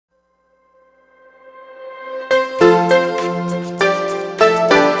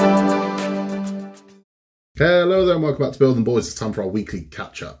Hello there and welcome back to Building Boys. It's time for our weekly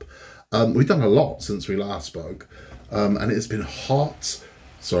catch-up. We've done a lot since we last spoke, and it's been hot.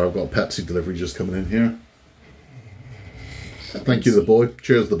 Sorry, I've got a Pepsi delivery just coming in here. Thank you, the boy.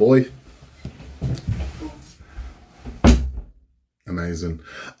 Cheers, the boy. Amazing.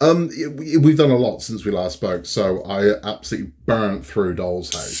 We've done a lot since we last spoke, so I absolutely burnt through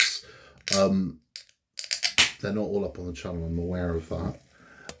Doll's House. They're not all up on the channel, I'm aware of that.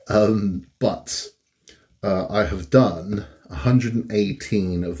 But I have done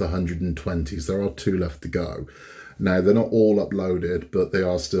 118 of the 120s. There are 2 left to go. Now, they're not all uploaded, but they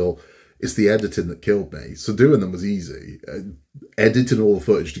are still... It's the editing that killed me. So doing them was easy. Editing all the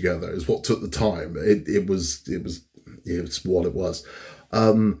footage together is what took the time. It was what it was.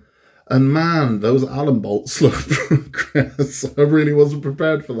 And man, those Allen bolts slow progress. I really wasn't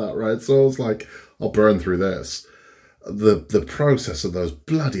prepared for that, right? So I was like, I'll burn through this. The process of those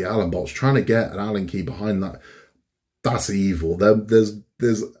bloody Allen bolts, trying to get an Allen key behind that, that's evil. There's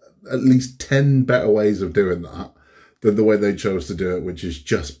at least 10 better ways of doing that than the way they chose to do it, which is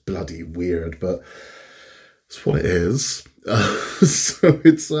just bloody weird, but it's what it is. So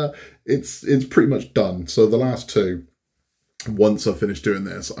it's pretty much done. So the last 2, once I've finished doing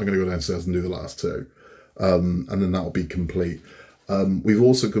this, I'm going to go downstairs and do the last 2, and then that'll be complete. We've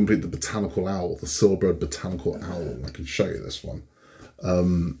also completed the botanical owl, the silverbird botanical owl. I can show you this one,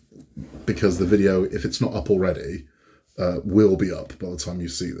 because the video, if it's not up already, will be up by the time you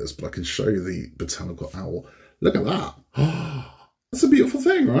see this, but I can show you the botanical owl. Look at that. That's a beautiful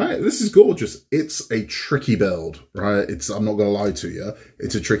thing, right? This is gorgeous. It's a tricky build, right? I'm not going to lie to you.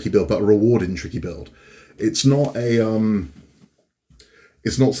 It's a tricky build, but a rewarding tricky build. It's not a...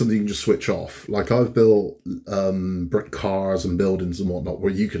 It's not something you can just switch off. Like I've built brick cars and buildings and whatnot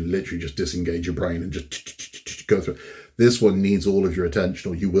where you can literally just disengage your brain and just go through. This one needs all of your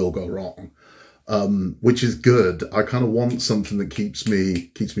attention or you will go wrong, which is good. I kind of want something that keeps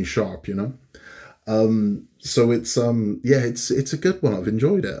me sharp, you know? So it's, yeah, it's a good one. I've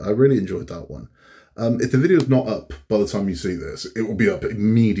enjoyed it. I really enjoyed that one. If the video's not up by the time you see this, it will be up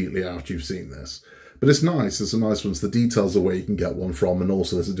immediately after you've seen this. But it's nice. There's some nice ones. The details of where you can get one from, and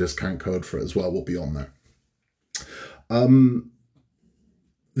also there's a discount code for it as well. Will be on there. The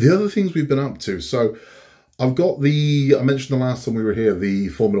other things we've been up to. So I've got I mentioned the last time we were here, the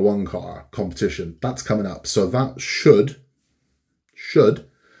Formula 1 car competition. That's coming up. So that should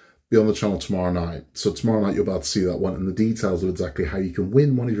be on the channel tomorrow night. So tomorrow night you're about to see that one and the details of exactly how you can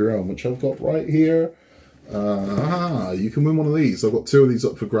win one of your own, which I've got right here. You can win one of these. I've got 2 of these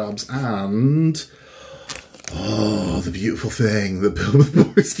up for grabs, and oh, the beautiful thing, the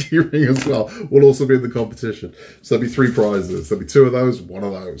Building Boys key ring as well will also be in the competition. So there'll be 3 prizes. There'll be 2 of those, 1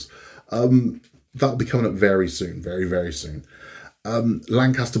 of those. That'll be coming up very soon, very, very soon.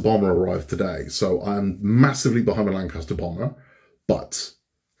 Lancaster Bomber arrived today, so I'm massively behind my Lancaster Bomber, but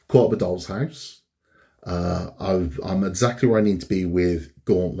caught up with Doll's House. I'm exactly where I need to be with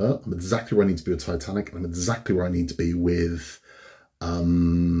Gauntlet. I'm exactly where I need to be with Titanic. And I'm exactly where I need to be with,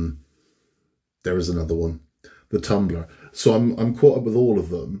 there is another one, the Tumbler. So I'm caught up with all of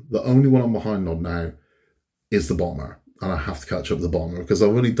them. The only one I'm behind on now is the Bomber. And I have to catch up with the Bomber because I've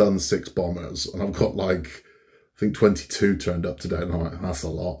only done 6 bombers. And I've got like, I think 22 turned up today. And I'm like, that's a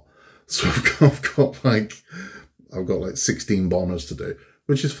lot. So I've got like 16 bombers to do,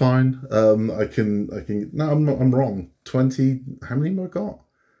 which is fine. No, I'm wrong. 20, how many have I got?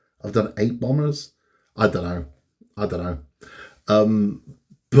 I've done 8 bombers. I don't know.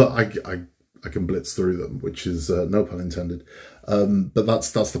 But I can blitz through them, which is no pun intended. But that's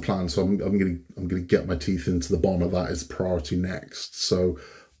the plan. So I'm gonna get my teeth into the Bomber. That is priority next. So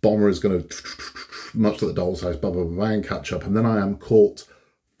Bomber is gonna, much like the Doll's House, blah blah blah, and catch up, and then I am caught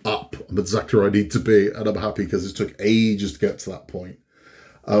up. I'm exactly where I need to be, and I'm happy because it took ages to get to that point.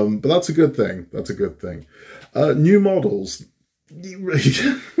 But that's a good thing. That's a good thing. New models.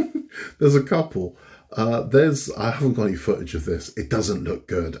 There's a couple. I haven't got any footage of this. It doesn't look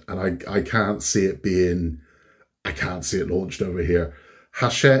good. And I can't see it launched over here.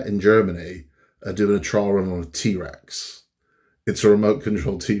 Hachette in Germany are doing a trial run on a T-Rex. It's a remote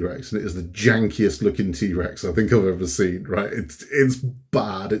control T-Rex, and it is the jankiest looking T-Rex I think I've ever seen, right? It's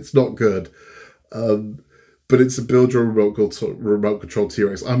bad. It's not good. But it's a build your remote control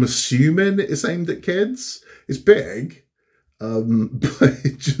T-Rex. I'm assuming it's aimed at kids. It's big. But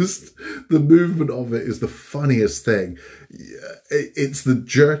the movement of it is the funniest thing. It's the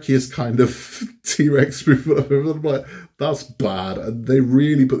jerkiest kind of T-Rex movement I've ever done. I'm like, that's bad. And they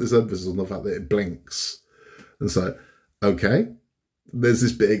really put this emphasis on the fact that it blinks. And so, okay, there's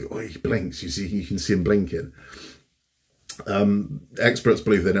this big, oh, he blinks. You can see him blinking. Experts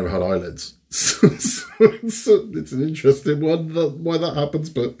believe they never had eyelids. So it's an interesting one, why that happens,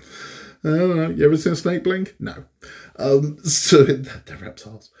 but I don't know. You ever seen a snake blink? No. So they're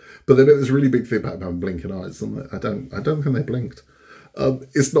reptiles. But they make this really big thing about having blinking eyes. And I don't think they blinked.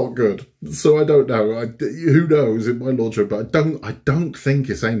 It's not good. So I don't know. Who knows? It might launch, but I don't think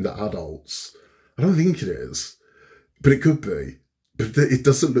it's aimed at adults. I don't think it is. But it could be. But it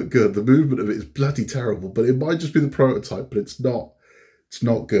doesn't look good. The movement of it is bloody terrible. But it might just be the prototype, but it's not. It's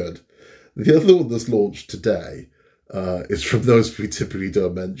not good. The other one that's launched today is from those we typically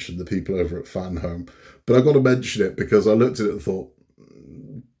don't mention, the people over at Fan Home. But I've got to mention it because I looked at it and thought,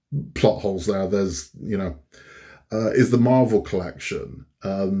 plot holes there. There's, you know, is the Marvel collection.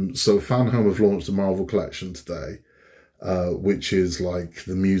 So Fan Home have launched the Marvel collection today, which is like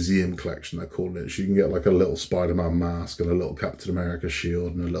the museum collection, they're calling it. So you can get like a little Spider-Man mask and a little Captain America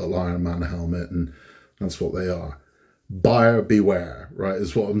shield and a little Iron Man helmet, and that's what they are. Buyer beware, right,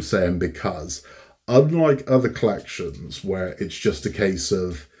 is what I'm saying, because unlike other collections where it's just a case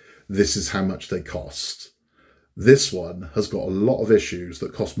of this is how much they cost, this one has got a lot of issues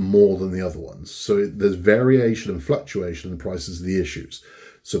that cost more than the other ones. So there's variation and fluctuation in the prices of the issues.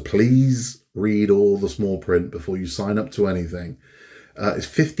 So please read all the small print before you sign up to anything. It's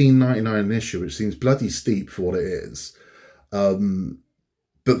 $15.99 an issue, which seems bloody steep for what it is.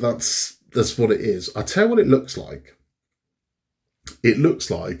 But that's what it is. I'll tell you what it looks like. It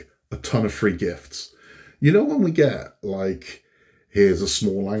looks like a ton of free gifts. You know when we get, like, here's a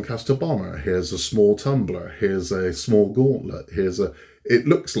small Lancaster bomber, here's a small tumbler, here's a small gauntlet, it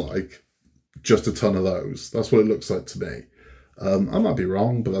looks like just a ton of those. That's what it looks like to me. I might be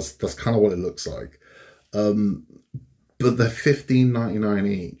wrong, but that's kind of what it looks like. But they're $15.99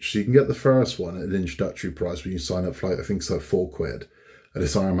 each. So you can get the first one at an introductory price when you sign up for, like, I think it's like £4, and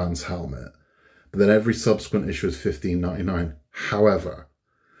it's Iron Man's helmet. But then every subsequent issue is $15.99. However,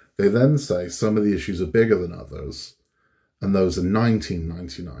 they then say some of the issues are bigger than others, and those are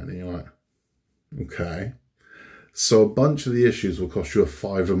 $19.99. And you're like, okay. So a bunch of the issues will cost you a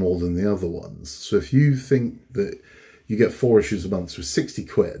fiver more than the other ones. So if you think that you get 4 issues a month, so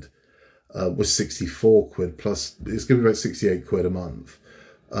 £60, with 64 quid plus, it's going to be about 68 quid a month.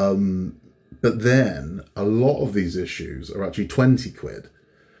 But then a lot of these issues are actually 20 quid.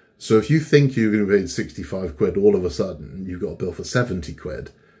 So if you think you're going to pay 65 quid, all of a sudden you've got a bill for 70 quid.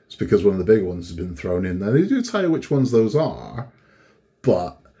 It's because one of the bigger ones has been thrown in there. They do tell you which ones those are,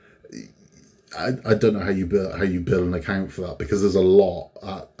 but I don't know how you bill and account for that, because there's a lot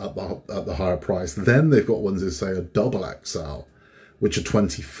at the higher price. Then they've got ones that say a double XL, which are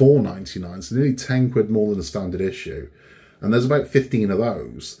 $24.99, so nearly 10 quid more than a standard issue. And there's about 15 of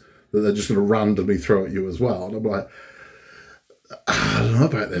those that they're just going to randomly throw at you as well. And I'm like, I don't know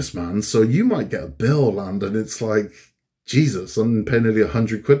about this, man. So you might get a bill land and it's like, Jesus, I'm paying nearly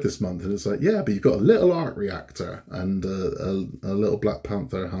 100 quid this month. And it's like, yeah, but you've got a little arc reactor and a little Black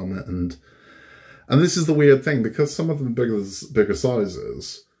Panther helmet. And this is the weird thing, because some of them are bigger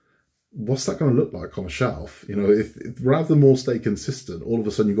sizes, what's that going to look like on a shelf? You know, if rather than more stay consistent, all of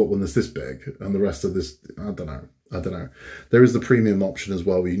a sudden you've got one that's this big and the rest of this, I don't know. There is the premium option as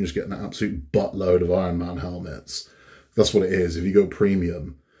well, where you can just get an absolute buttload of Iron Man helmets. That's what it is. If you go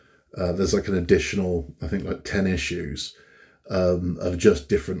premium, there's like an additional, I think, like 10 issues of just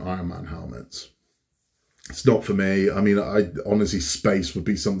different Iron Man helmets. It's not for me. I mean, honestly, space would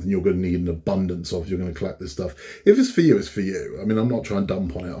be something you're going to need an abundance of. You're going to collect this stuff. If it's for you, it's for you. I mean, I'm not trying to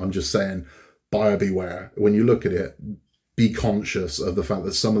dump on it. I'm just saying, buyer beware. When you look at it, be conscious of the fact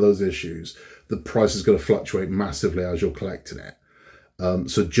that some of those issues, the price is going to fluctuate massively as you're collecting it.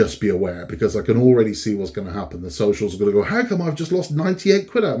 So just be aware, because I can already see what's going to happen. The socials are going to go, how come I've just lost 98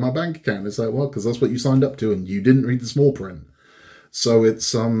 quid out of my bank account? It's like, well, because that's what you signed up to and you didn't read the small print. So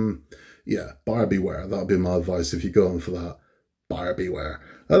it's, yeah, buyer beware. That'll be my advice if you're going for that. Buyer beware.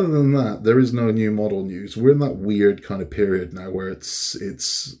 Other than that, there is no new model news. We're in that weird kind of period now where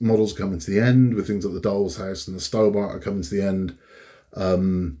it's models coming to the end with things like the Doll's House and the Stobart are coming to the end.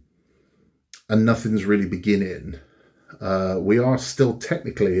 And nothing's really beginning. We are still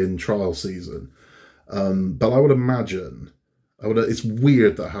technically in trial season. But I would imagine, it's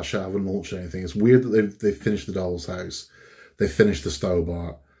weird that Hasha haven't launched anything. It's weird that they've finished the Doll's House. They've finished the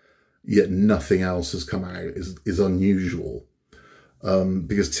Stobart. Yet nothing else has come out is unusual.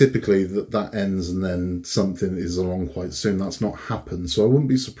 Because typically that ends and then something is along quite soon. That's not happened. So I wouldn't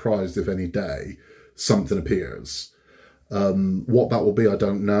be surprised if any day something appears. What that will be, I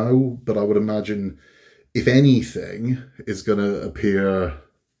don't know. But I would imagine, if anything is going to appear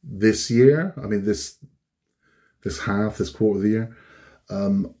this year, I mean, this quarter of the year,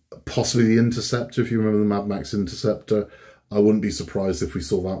 possibly the Interceptor, if you remember the Mad Max Interceptor. I wouldn't be surprised if we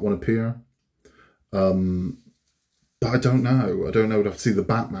saw that one appear. But I don't know. I don't know. We'd have to see. The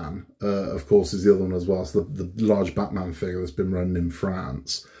Batman, of course, is the other one as well. So the large Batman figure that's been running in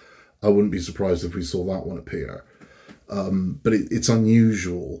France. I wouldn't be surprised if we saw that one appear. But it's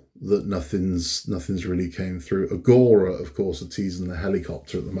unusual that nothing's really came through. Agora, of course, are teasing the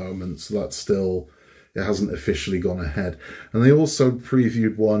helicopter at the moment, so that's still, it hasn't officially gone ahead. And they also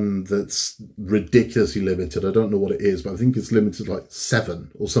previewed one that's ridiculously limited. I don't know what it is, but I think it's limited like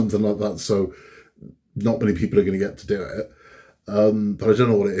 7 or something like that. So not many people are going to get to do it. But I don't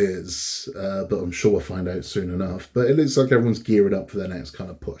know what it is, but I'm sure we'll find out soon enough. But it looks like everyone's gearing up for their next kind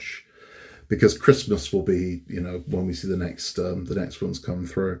of push, because Christmas will be, you know, when we see the next ones come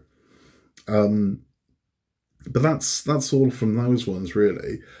through. But that's all from those ones,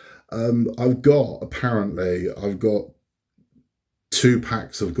 really. I've got 2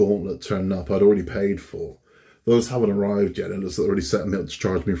 packs of Gauntlet turned up I'd already paid for. Those haven't arrived yet, and it's already set me up to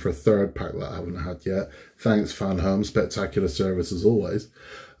charge me for a 3rd pack that I haven't had yet. Thanks, Fan Home. Spectacular service as always.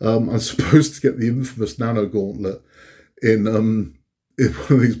 I'm supposed to get the infamous Nano Gauntlet in one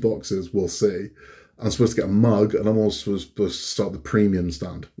of these boxes. We'll see. I'm supposed to get a mug, and I'm also supposed to start the premium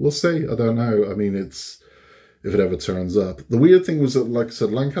stand. We'll see. I don't know. I mean, if it ever turns up. The weird thing was that, like I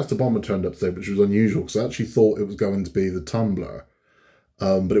said, Lancaster Bomber turned up today, which was unusual, because I actually thought it was going to be the Tumbler.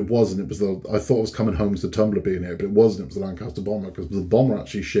 But it wasn't. It was I thought it was coming home to the Tumbler being here, but it wasn't. It was the Lancaster Bomber, because the Bomber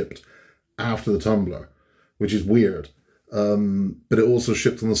actually shipped after the Tumbler, which is weird. But it also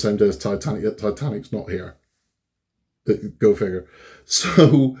shipped on the same day as Titanic, yet Titanic's not here. Go figure.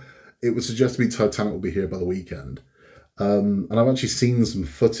 So it would suggest to me Titanic will be here by the weekend. And I've actually seen some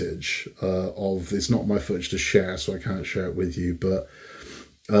footage of, it's not my footage to share, so I can't share it with you, but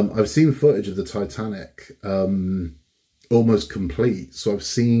I've seen footage of the Titanic almost complete. So I've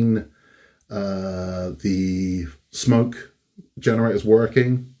seen the smoke generators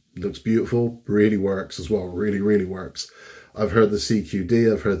working. It looks beautiful. Really works as well. Really, really works. I've heard the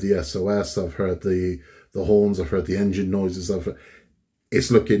CQD. I've heard the SOS. I've heard the horns. I've heard the engine noises.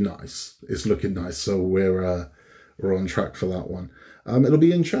 It's looking nice. It's looking nice. So we're on track for that one. It'll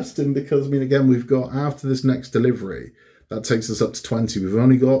be interesting because, I mean, again, we've got, after this next delivery, that takes us up to 20. We've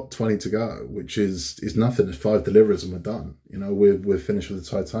only got 20 to go, which is nothing. It's 5 deliveries and we're done. You know, we're finished with the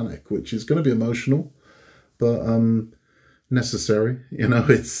Titanic, which is going to be emotional, but necessary. You know,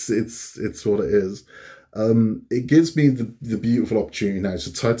 it's what it is. It gives me the beautiful opportunity now.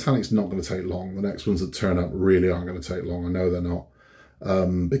 So Titanic's not going to take long. The next ones that turn up really aren't going to take long. I know they're not,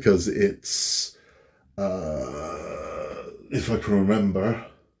 because it's, if I can remember,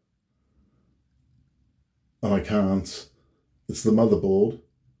 and I can't, it's the motherboard.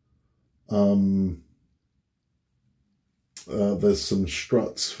 There's some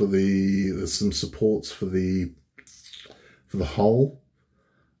struts for there's some supports for the hull.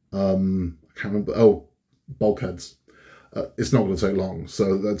 I can't remember. Oh, bulkheads. It's not going to take long,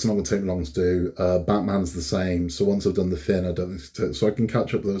 so that's not going to take long to do. Batman's the same, so once I've done the fin, I don't think so I can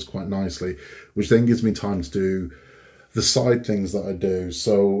catch up those quite nicely, which then gives me time to do the side things that I do.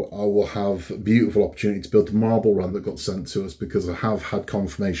 So I will have a beautiful opportunity to build the marble run that got sent to us, because I have had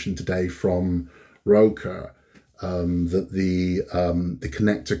confirmation today from Roker that the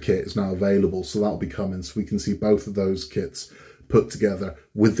connector kit is now available, so that'll be coming, so we can see both of those kits put together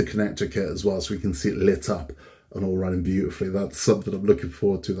with the connector kit as well, so we can see it lit up and all running beautifully. That's something I'm looking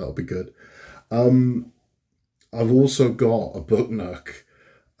forward to. That'll be good. I've also got a book nook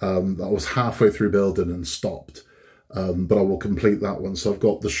that I was halfway through building and stopped, but I will complete that one. So I've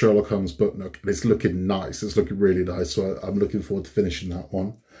got the Sherlock Holmes book nook, and it's looking nice. It's looking really nice, so I'm looking forward to finishing that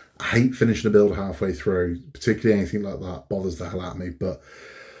one. I hate finishing a build halfway through, particularly anything like that bothers the hell out of me, but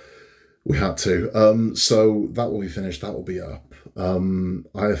we had to. So that will be finished. That will be up.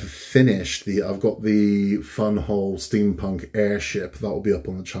 I have finished I've got the Fun Hole Steampunk Airship. That will be up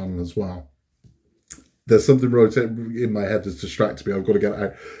on the channel as well. There's something rotating in my head that's distracted me. I've got to get it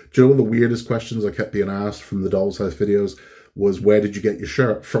out. Do you know one of the weirdest questions I kept being asked from the Doll's House videos was, where did you get your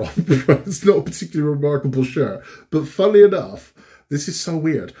shirt from? It's not a particularly remarkable shirt, but funnily enough, this is so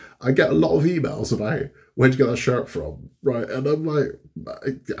weird. I get a lot of emails about, where'd you get that shirt from? Right, and I'm like,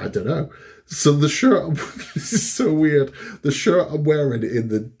 I don't know. So the shirt, this is so weird. The shirt I'm wearing in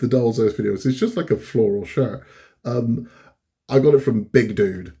the Doll's House videos, it's just like a floral shirt. I got it from Big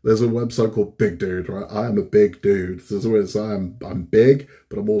Dude. There's a website called Big Dude, right? I am a big dude. So I'm big,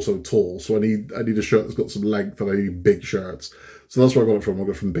 but I'm also tall. So I need a shirt that's got some length, and I need big shirts. So that's where I got it from. I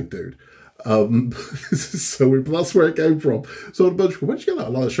got it from Big Dude. This is so weird, but that's where it came from. So a bunch of people, where'd you get that? I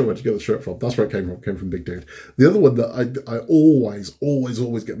like the shirt. Where'd you get the shirt from? That's where it came from. It came from Big Dude. The other one that I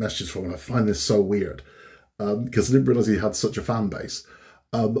always get messages from, and I find this so weird. because I didn't realise he had such a fan base.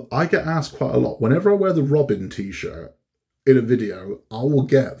 I get asked quite a lot. Whenever I wear the Robin t-shirt in a video, I will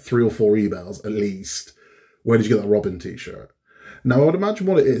get 3 or 4 emails at least. Where did you get that Robin t-shirt? Now, I would imagine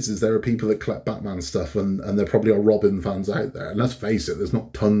what it is there are people that collect Batman stuff and there probably are Robin fans out there. And let's face it, there's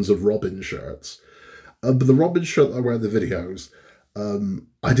not tons of Robin shirts. But the Robin shirt that I wear in the videos,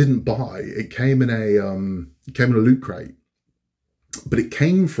 I didn't buy. It came in a loot crate. But it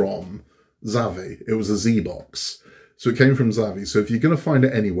came from Zavvi. It was a Z box. So it came from Zavvi. So if you're going to find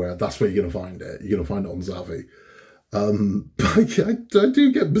it anywhere, that's where you're going to find it. You're going to find it on Zavvi. But I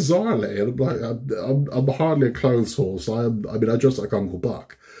do get bizarrely, and I'm hardly a clothes horse. I mean, I dress like Uncle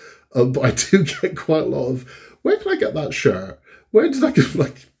Buck. But I do get quite a lot of, where can I get that shirt? Where did I get,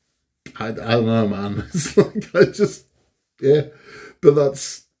 like, I don't know, man. It's like, yeah. But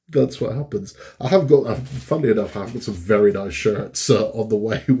that's what happens. I have got, funnily enough, I've got some very nice shirts on the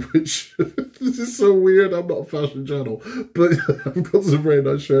way, which, this is so weird, I'm not a fashion channel, but I've got some very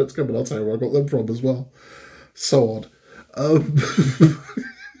nice shirts coming. I'll tell you where I got them from as well. So odd.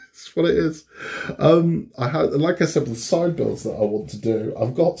 It's what it is. I had, like I said, with the side builds that I want to do,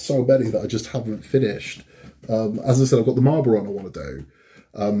 I've got so many that I just haven't finished. As I said, I've got the Marble Run I want to do.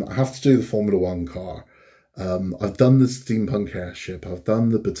 I have to do the Formula 1 car. I've done the steampunk airship. I've done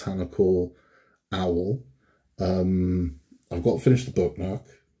the botanical owl. I've got to finish the book nook.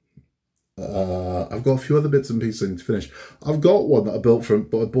 I've got a few other bits and pieces to finish. I've got one that I bought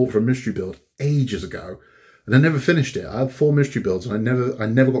for a mystery build ages ago, and I never finished it. I had 4 mystery builds, and I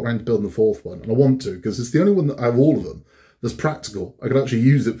never got around to building the 4th one. And I want to, because it's the only one that I have all of them that's practical. I can actually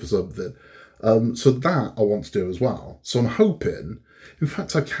use it for something. So that I want to do as well. So I'm hoping, in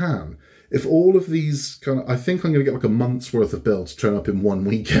fact, I can. If all of these I think I'm going to get like a month's worth of builds turn up in one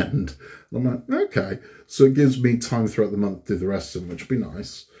weekend. And I'm like, okay. So it gives me time throughout the month to do the rest of them, which would be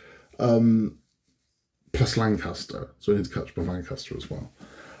nice. Plus Lancaster. So I need to catch my Lancaster as well.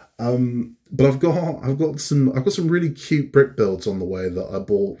 But I've got some really cute brick builds on the way that I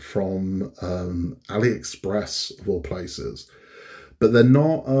bought from AliExpress of all places. But they're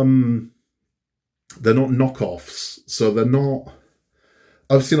not knockoffs. So they're not.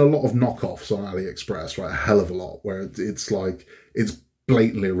 I've seen a lot of knockoffs on AliExpress, right? A hell of a lot, where it's like, it's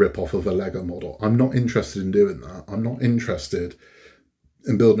blatantly a rip-off of a Lego model. I'm not interested in doing that. I'm not interested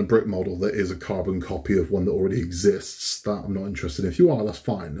in building a brick model that is a carbon copy of one that already exists. That I'm not interested in. If you are, that's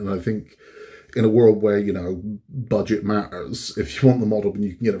fine. And I think in a world where, you know, budget matters, if you want the model and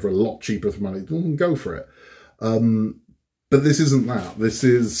you can get it for a lot cheaper for money, go for it. But this isn't that.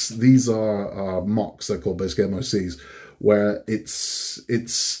 These are mocks, they're called basically MOCs, where it's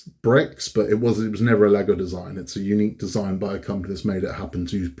bricks, but it was never a Lego design. It's a unique design by a company that's made it happen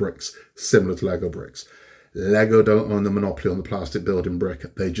to use bricks similar to Lego bricks. Lego don't own the monopoly on the plastic building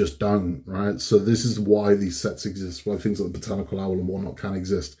brick. They just don't, right? So this is why these sets exist, why things like the Botanical Owl and whatnot can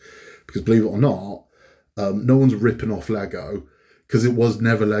exist. Because believe it or not, no one's ripping off Lego, because it was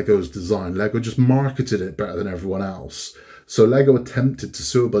never Lego's design. Lego just marketed it better than everyone else. So Lego attempted to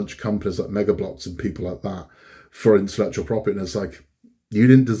sue a bunch of companies like Mega Bloks and people like that for intellectual property, and it's like, you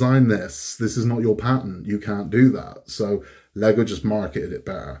didn't design this. This is not your patent. You can't do that. So Lego just marketed it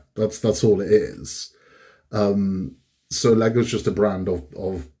better. That's all it is. So Lego's just a brand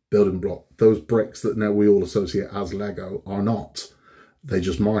of building block. Those bricks that now we all associate as Lego are not. They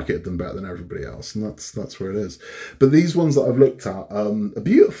just marketed them better than everybody else, and that's where it is. But these ones that I've looked at are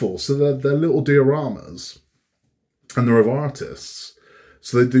beautiful. So they're little dioramas, and they're of artists.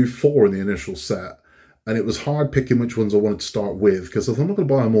 So they do 4 in the initial set. And it was hard picking which ones I wanted to start with, because I thought I'm not going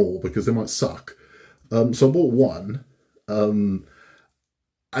to buy them all because they might suck. So I bought one, and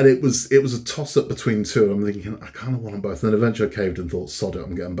it was a toss-up between 2. And I'm thinking, I kind of want them both. And then eventually I caved and thought, sod it,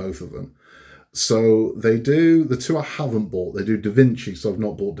 I'm getting both of them. So they do, the 2 I haven't bought, they do Da Vinci, so I've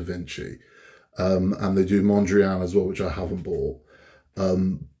not bought Da Vinci. And they do Mondrian as well, which I haven't bought.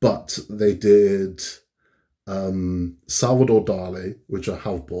 But they did Salvador Dali, which I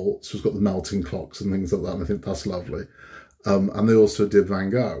have bought, so it's got the melting clocks and things like that, and I think that's lovely. And they also did Van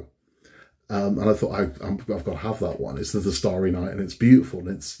Gogh, and I thought I've got to have that one. It's the Starry Night, and it's beautiful,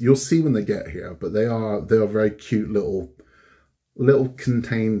 and you'll see when they get here. But they are very cute little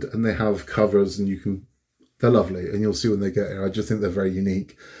contained, and they have covers, and they're lovely, and you'll see when they get here. I just think they're very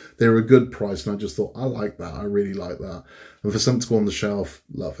unique. They're a good price, and I just thought, I like that. I really like that. And for something to go on the shelf,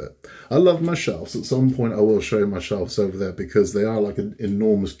 love it. I love my shelves. At some point, I will show you my shelves over there, because they are like an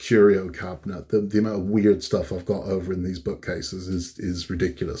enormous curio cabinet. The amount of weird stuff I've got over in these bookcases is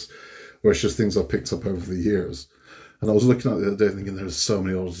ridiculous, where it's just things I've picked up over the years. And I was looking at it the other day thinking, there's so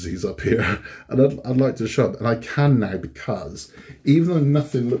many oddities up here, and I'd like to show them. And I can now, because even though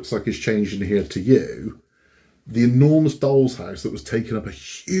nothing looks like it's changing here to you, the enormous doll's house that was taking up a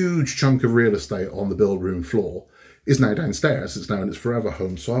huge chunk of real estate on the build room floor is now downstairs. It's now in its forever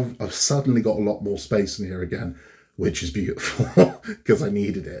home. So I've suddenly got a lot more space in here again, which is beautiful because I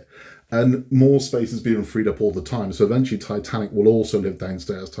needed it. And more space is being freed up all the time. So eventually Titanic will also live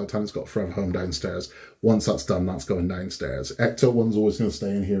downstairs. Titanic's got a forever home downstairs. Once that's done, that's going downstairs. Ecto one's always going to stay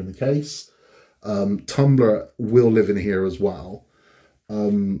in here in the case. Tumblr will live in here as well.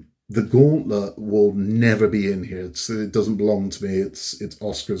 The Gauntlet will never be in here. It doesn't belong to me. It's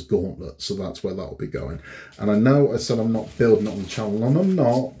Oscar's Gauntlet, so that's where that will be going. And I know I said I'm not building it on the channel, and I'm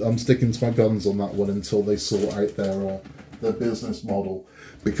not. I'm sticking to my guns on that one until they sort out their business model,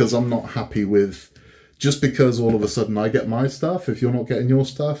 because I'm not happy with just because all of a sudden I get my stuff. If you're not getting your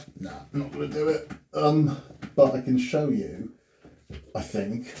stuff, nah, I'm not going to do it. But I can show you, I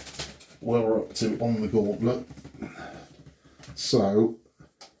think, where we're up to on the Gauntlet. So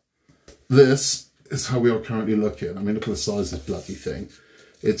this is how we are currently looking. I mean, look at the size of this bloody thing.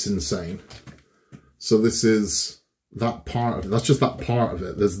 It's insane. So this is that part of it. That's just that part of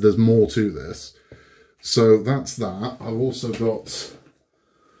it. There's more to this. So that's that. I've also got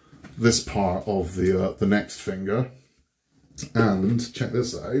this part of the next finger. And check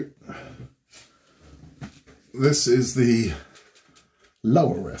this out. This is the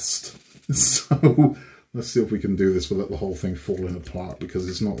lower wrist. So let's see if we can do this without the whole thing falling apart, because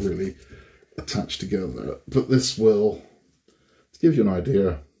it's not really attached together. But this will, to give you an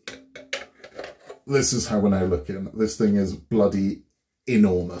idea, this is how we're now looking. This thing is bloody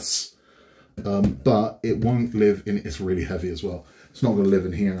enormous. But it won't live in, it's really heavy as well. It's not going to live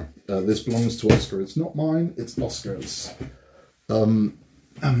in here. This belongs to Oscar. It's not mine, it's Oscar's. And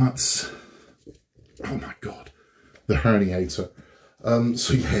that's, oh my God, the herniator.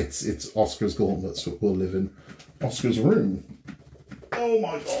 So yeah, it's Oscar's Gauntlet, so it will live in Oscar's room. Oh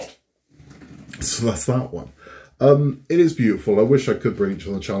my God. So that's that one. It is beautiful. I wish I could bring it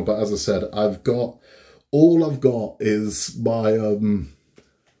on the channel, but as I said, all I've got is my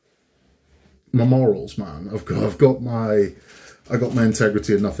my morals, man. I've got my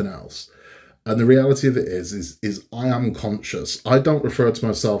integrity and nothing else. And the reality of it is I am conscious. I don't refer to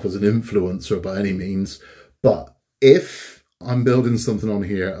myself as an influencer by any means, but if I'm building something on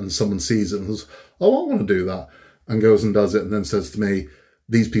here and someone sees it and says, oh, I want to do that, and goes and does it and then says to me,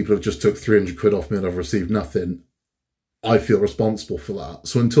 these people have just took 300 quid off me and I've received nothing, I feel responsible for that.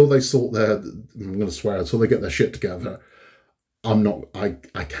 So until they sort I'm going to swear, until they get their shit together, I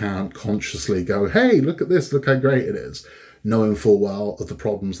can't consciously go, hey, look at this, look how great it is, knowing full well of the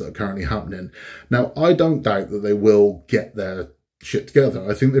problems that are currently happening. Now, I don't doubt that they will get their shit together.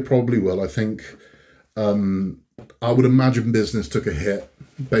 I think they probably will. I think, I would imagine business took a hit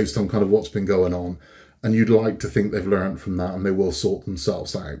based on kind of what's been going on. And you'd like to think they've learned from that and they will sort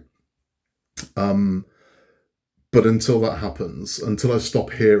themselves out. But until that happens, until I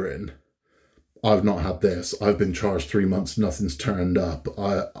stop hearing, I've not had this, I've been charged 3 months, nothing's turned up,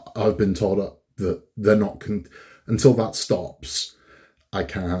 I've been told that they're not, until that stops, I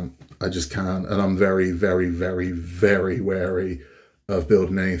just can't. And I'm very, very, very, very wary of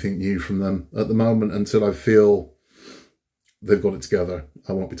building anything new from them at the moment. Until I feel they've got it together,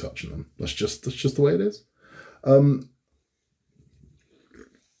 I won't be touching them. That's just the way it is. I'm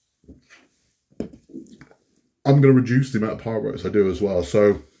going to reduce the amount of power works I do as well.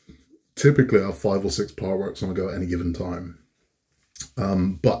 So typically I have 5 or 6 power works on a go at any given time.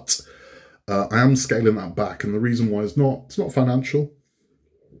 But I am scaling that back, and the reason why it's not financial.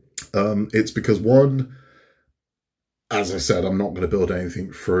 It's because, one, as I said, I'm not going to build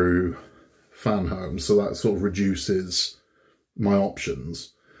anything through fan homes, so that sort of reduces my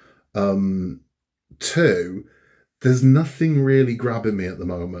options. 2, there's nothing really grabbing me at the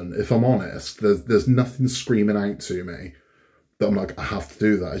moment. If I'm honest, there's nothing screaming out to me that I'm like, I have to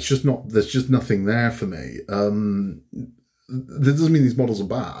do that. It's just not, there's just nothing there for me. That doesn't mean these models are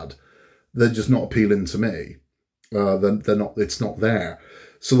bad. They're just not appealing to me. They're not, it's not there.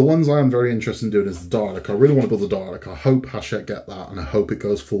 So the ones I am very interested in doing is the Dalek. I really want to build the Dalek. I hope Hachette get that, and I hope it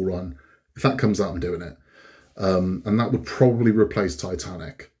goes full run. If that comes out, I'm doing it. And that would probably replace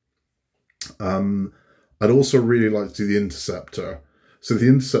Titanic. I'd also really like to do the Interceptor. So if the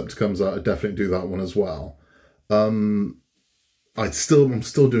Interceptor comes out, I'd definitely do that one as well. I'm still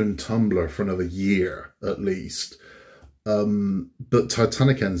doing Tumblr for another year at least. But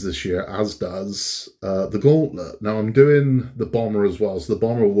Titanic ends this year, as does the Gauntlet. Now I'm doing the Bomber as well, so the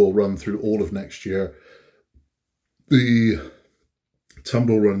Bomber will run through all of next year. The Tumblr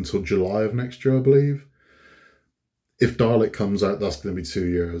will run until July of next year, I believe. If Dalek comes out, that's going to be 2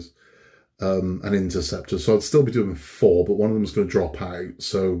 years. An Interceptor, so I'd still be doing 4, but one of them is going to drop out,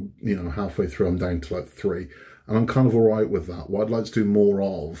 so, you know, halfway through I'm down to like 3. And I'm kind of all right with that. What I'd like to do more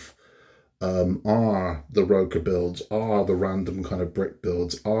of are the Roker builds, are the random kind of brick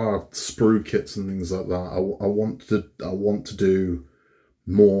builds, are sprue kits and things like that. I want to do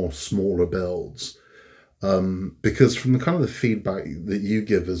more smaller builds. Because from the kind of the feedback that you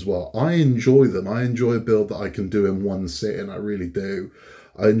give as well, I enjoy them. I enjoy a build that I can do in one sitting. I really do.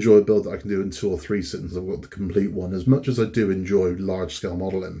 I enjoy a build that I can do in 2 or 3 sittings. I've got the complete one. As much as I do enjoy large scale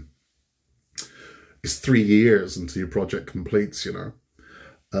modelling, it's 3 years until your project completes, you know.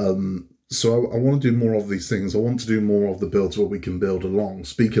 So I want to do more of these things. I want to do more of the builds where we can build along.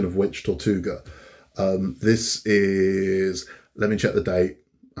 Speaking of which, Tortuga, this is, let me check the date.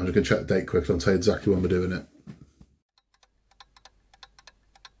 I'm just going to check the date quickly. I'll tell you exactly when we're doing it.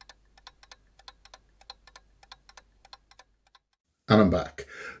 And I'm back.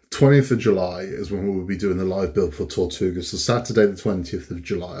 20th of July is when we will be doing the live build for Tortuga. So Saturday the 20th of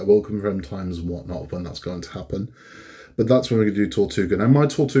July. I will confirm times and whatnot of when that's going to happen. But that's when we're going to do Tortuga. Now my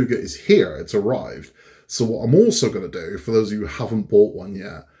Tortuga is here. It's arrived. So what I'm also going to do, for those of you who haven't bought one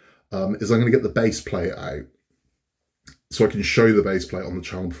yet, is I'm going to get the base plate out, so I can show you the base plate on the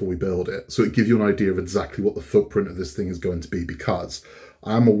channel before we build it. So it gives you an idea of exactly what the footprint of this thing is going to be, because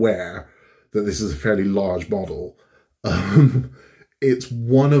I'm aware that this is a fairly large model. It's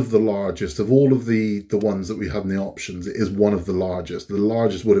one of the largest of all of the ones that we have in the options. It is one of the largest. The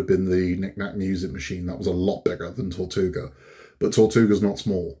largest would have been the Knick Knack Music Machine. That was a lot bigger than Tortuga. But Tortuga's not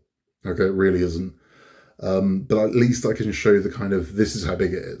small. Okay, it really isn't. But at least I can show you the kind of, this is how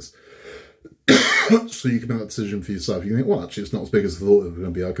big it is. So you can make that decision for yourself. You can think, well, actually, it's not as big as I thought it was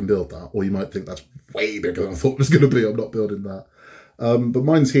going to be. I can build that. Or you might think that's way bigger than I thought it was going to be. I'm not building that. But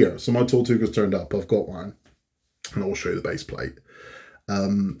mine's here. So my Tortuga's turned up. I've got one. And I'll show you the base plate.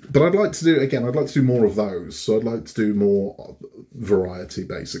 But I'd like to do, again, I'd like to do more of those. So I'd like to do more variety,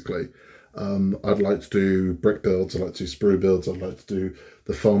 basically. I'd like to do brick builds. I'd like to do sprue builds. I'd like to do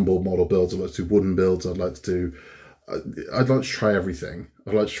the foam board model builds. I'd like to do wooden builds. I'd like to try everything.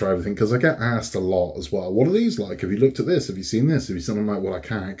 I'd like to try everything, because I get asked a lot as well. What are these like? Have you looked at this? Have you seen this? Have you seen? I'm like, well, I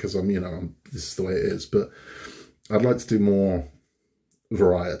can't, because this is the way it is. But I'd like to do more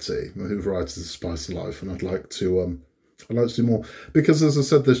variety. I think variety is the spice of life, and I'd like to do more, because as I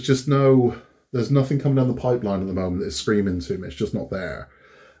said, there's nothing coming down the pipeline at the moment that is screaming to me. It's just not there.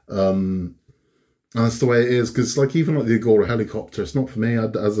 And that's the way it is, because like even like the Agora helicopter, it's not for me.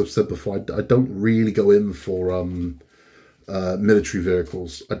 As I've said before, I don't really go in for military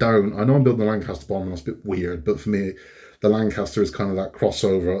vehicles. I don't. I know I'm building a Lancaster bomber, and that's a bit weird, but for me, the Lancaster is kind of that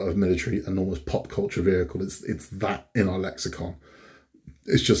crossover of military and almost pop culture vehicle. It's that in our lexicon.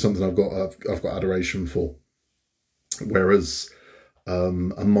 It's just something I've got adoration for. Whereas a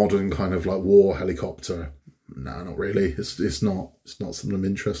modern kind of like war helicopter, no, not really. It's not something I'm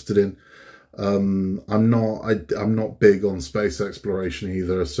interested in. I'm not big on space exploration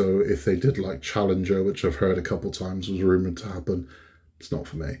either. So if they did like Challenger, which I've heard a couple times was rumoured to happen, it's not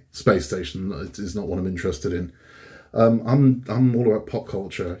for me. Space station is not what I'm interested in. I'm all about pop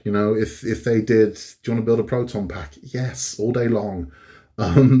culture. You know, if they did, do you want to build a proton pack? Yes, all day long.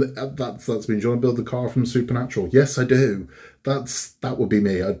 That's me. Do you want to build the car from Supernatural? Yes, I do. That would be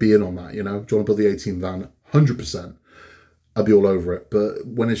me. I'd be in on that, you know. Do you want to build the 18 van? 100%. I'd be all over it. But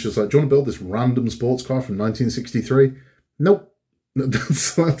when it's just like, do you want to build this random sports car from 1963? Nope.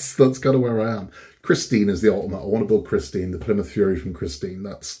 That's kind of where I am. Christine is the ultimate. I want to build Christine, the Plymouth Fury from Christine.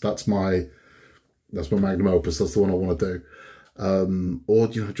 That's my magnum opus. That's the one I want to do. Or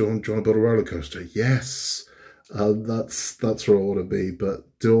do you want to build a roller coaster? Yes. That's where I want to be.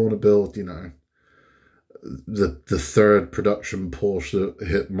 But do I want to build, you know, the third production Porsche that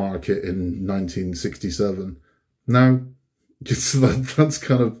hit market in 1967? No. That's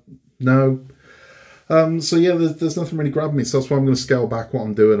kind of no. So yeah, there's nothing really grabbing me. So that's why I'm going to scale back what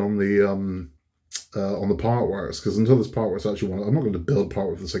I'm doing on the part works, because until there's part works I actually want, I'm not going to build part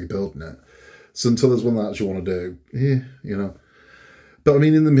work for the sake of building it. So until there's one that I actually want to do, yeah, you know. But I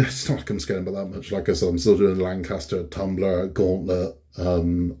mean, it's not like I'm scaling by that much. Like I said, I'm still doing Lancaster, Tumbler, Gauntlet.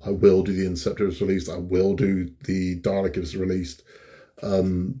 I will do the Inceptor if it's released. I will do the Dalek if it's released.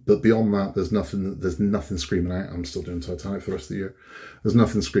 But beyond that, there's nothing screaming out. I'm still doing Titanic for the rest of the year. There's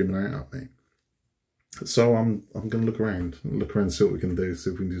nothing screaming out at me. So I'm going to look around, see what we can do,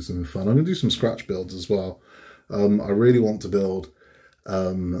 see if we can do something fun. I'm going to do some scratch builds as well. I really want to build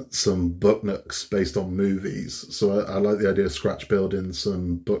some book nooks based on movies. So I like the idea of scratch building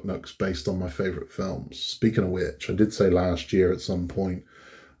some book nooks based on my favourite films. Speaking of which, I did say last year at some point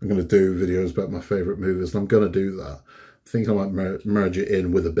I'm going to do videos about my favourite movies, and I'm going to do that. I think I might merge it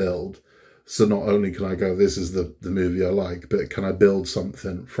in with a build. So not only can I go, this is the movie I like, but can I build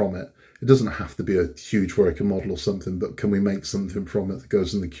something from it? It doesn't have to be a huge working model or something, but can we make something from it that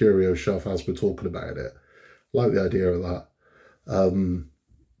goes in the curio shelf as we're talking about it? I like the idea of that.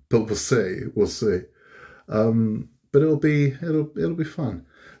 But we'll see. But it'll be fun.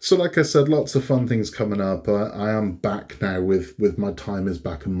 So like I said, lots of fun things coming up. I am back now with my time is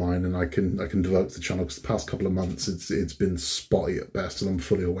back in mind, and I can devote to the channel, because the past couple of months it's been spotty at best, and I'm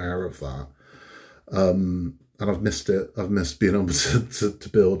fully aware of that. And I've missed it. I've missed being able to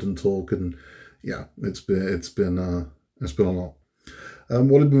build and talk, and yeah, it's been a lot.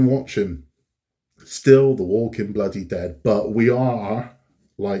 What I've been watching, still The Walking Bloody Dead, but we are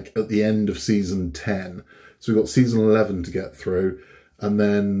like at the end of season 10, so we've got season 11 to get through, and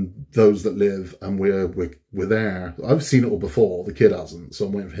then Those That Live, and we're there. I've seen it all before, the kid hasn't, so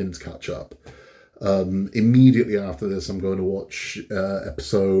I'm waiting for him to catch up. Immediately after this, I'm going to watch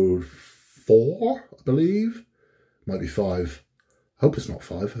episode 4, I believe. Might be 5. I hope it's not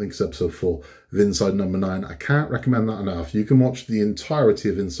 5. I think it's episode 4 of Inside Number 9. I can't recommend that enough. You can watch the entirety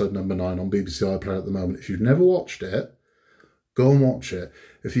of Inside Number 9 on BBC iPlayer at the moment. If you've never watched it, go and watch it.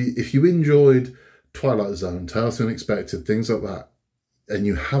 If you enjoyed Twilight Zone, Tales of the Unexpected, things like that, and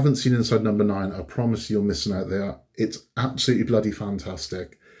you haven't seen Inside Number 9, I promise you're missing out there. It's absolutely bloody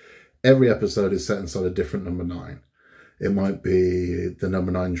fantastic. Every episode is set inside a different number 9. It might be the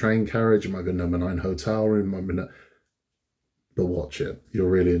number 9 train carriage, it might be a number 9 hotel room, it might be but watch it. You'll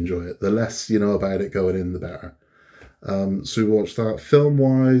really enjoy it. The less you know about it going in, the better. So we watched that.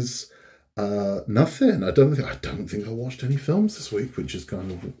 Film-wise, nothing. I don't think I watched any films this week, which is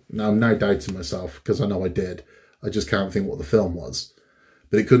kind of... Now I'm now doubting myself, because I know I did. I just can't think what the film was.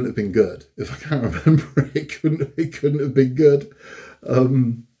 But it couldn't have been good. If I can't remember, it couldn't have been good.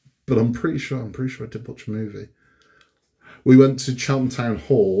 But I'm pretty sure I did watch a movie. We went to Cheltenham Town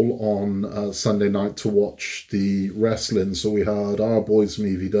Hall on Sunday night to watch the wrestling. So we had our boys from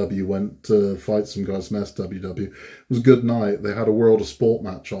EVW went to fight some guys from SWW. It was a good night. They had a World of Sport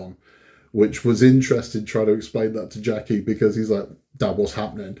match on, which was interesting, trying to explain that to Jackie, because he's like, Dad, what's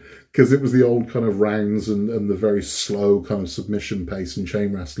happening? Because it was the old kind of rounds and the very slow kind of submission pace in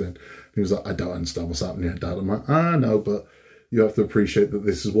chain wrestling. And he was like, I don't understand what's happening here, Dad. I'm like, I know, but you have to appreciate that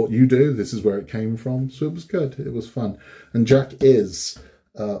this is what you do. This is where it came from. So it was good. It was fun. And Jack is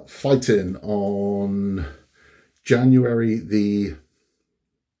fighting on January the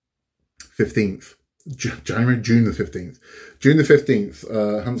 15th. June the 15th. June the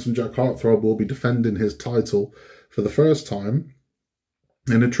 15th, handsome Jack Heartthrob will be defending his title for the first time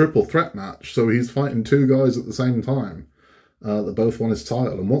in a triple threat match. So he's fighting 2 guys at the same time that both won his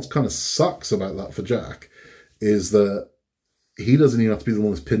title. And what kind of sucks about that for Jack is that he doesn't even have to be the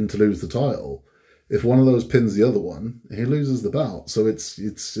one that's pinned to lose the title. If one of those pins the other one, he loses the belt. So it's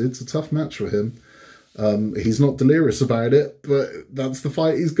a tough match for him. He's not delirious about it, but that's the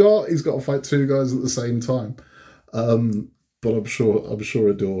fight he's got. He's got to fight 2 guys at the same time. But I'm sure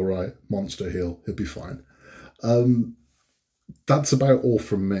he'll do all right. Monster heel, he'll be fine. That's about all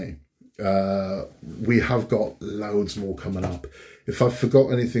from me. We have got loads more coming up. If I've forgot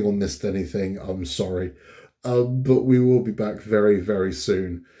anything or missed anything, I'm sorry. But we will be back very, very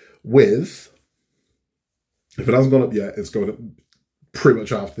soon with, if it hasn't gone up yet, it's going up pretty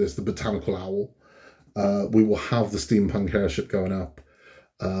much after this, the Botanical Owl. We will have the Steampunk Airship going up.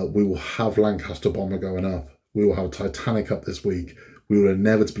 We will have Lancaster Bomber going up. We will have Titanic up this week. We will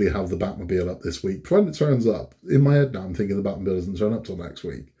inevitably have the Batmobile up this week. When it turns up, in my head now, I'm thinking the Batmobile doesn't turn up till next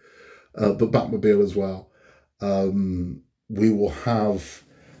week. But Batmobile as well. We will have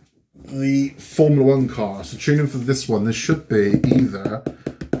the Formula 1 car. So tune in for this one. This should be either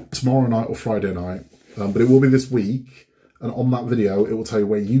tomorrow night or Friday night. But it will be this week. And on that video, it will tell you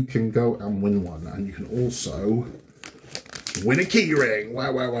where you can go and win one. And you can also win a keyring.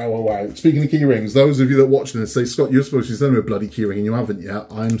 Wow, wow, wow, wow, wow. Speaking of key rings, those of you that are watching this say, Scott, you're supposed to send me a bloody keyring and you haven't yet.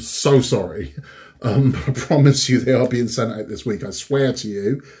 I'm so sorry. I promise you they are being sent out this week. I swear to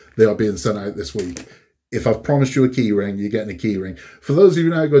you, they are being sent out this week. If I've promised you a keyring, you're getting a keyring. For those of you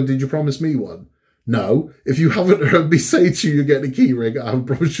now going, did you promise me one? No. If you haven't heard me say to you, you're getting a keyring, I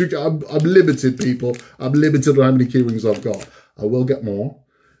promise you, I'm limited, people. I'm limited on how many keyrings I've got. I will get more.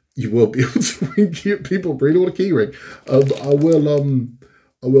 You will be able to win people really want a keyring.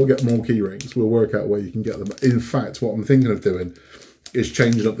 I will get more keyrings. We'll work out where you can get them. In fact, what I'm thinking of doing is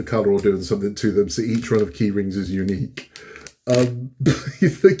changing up the colour or doing something to them so each run of keyrings is unique.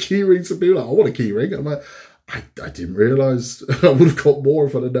 The keyrings would be like, I want a keyring. I'm like, I didn't realise I would have got more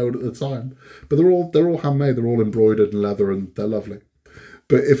if I'd have known at the time. But they're all handmade, they're all embroidered in leather and they're lovely.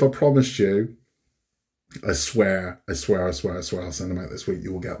 But if I promised you, I swear, I'll send them out this week,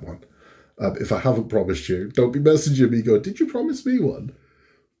 you will get one. If I haven't promised you, don't be messaging me going, did you promise me one?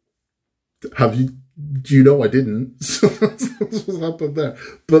 Have you? Do you know I didn't? So that's what's happened there.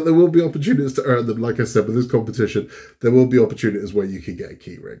 But there will be opportunities to earn them. Like I said, with this competition, there will be opportunities where you can get a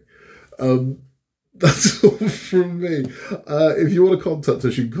keyring. That's all from me. If you want to contact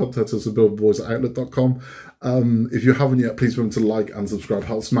us, you can contact us at billboards@outlook.com. If you haven't yet, please remember to like and subscribe.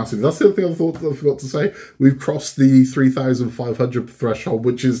 Helps massively. That's the other thing I forgot to say. We've crossed the 3,500 threshold,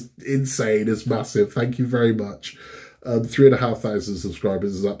 which is insane. It's massive. Thank you very much. 3,500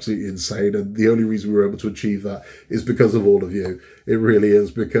 subscribers is absolutely insane, and the only reason we were able to achieve that is because of all of you. It really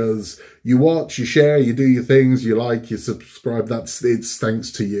is, because you watch, you share, you do your things, you like, you subscribe. It's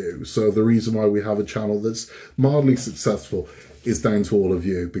thanks to you. So the reason why we have a channel that's mildly successful is down to all of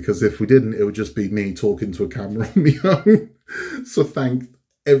you, because if we didn't, it would just be me talking to a camera on my own. So thank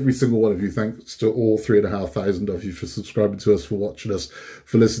every single one of you. Thanks to all 3,500 of you for subscribing to us, for watching us,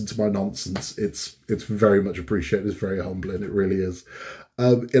 for listening to my nonsense. It's very much appreciated. It's very humbling. It really is.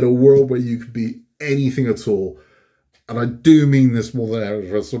 In a world where you could be anything at all, and I do mean this more than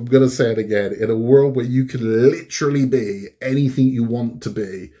ever, so I'm going to say it again. In a world where you can literally be anything you want to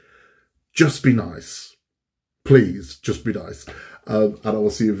be, just be nice. Please, just be nice. And I will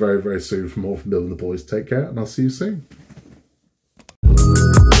see you very, very soon for more from Bill and the Boys. Take care, and I'll see you soon.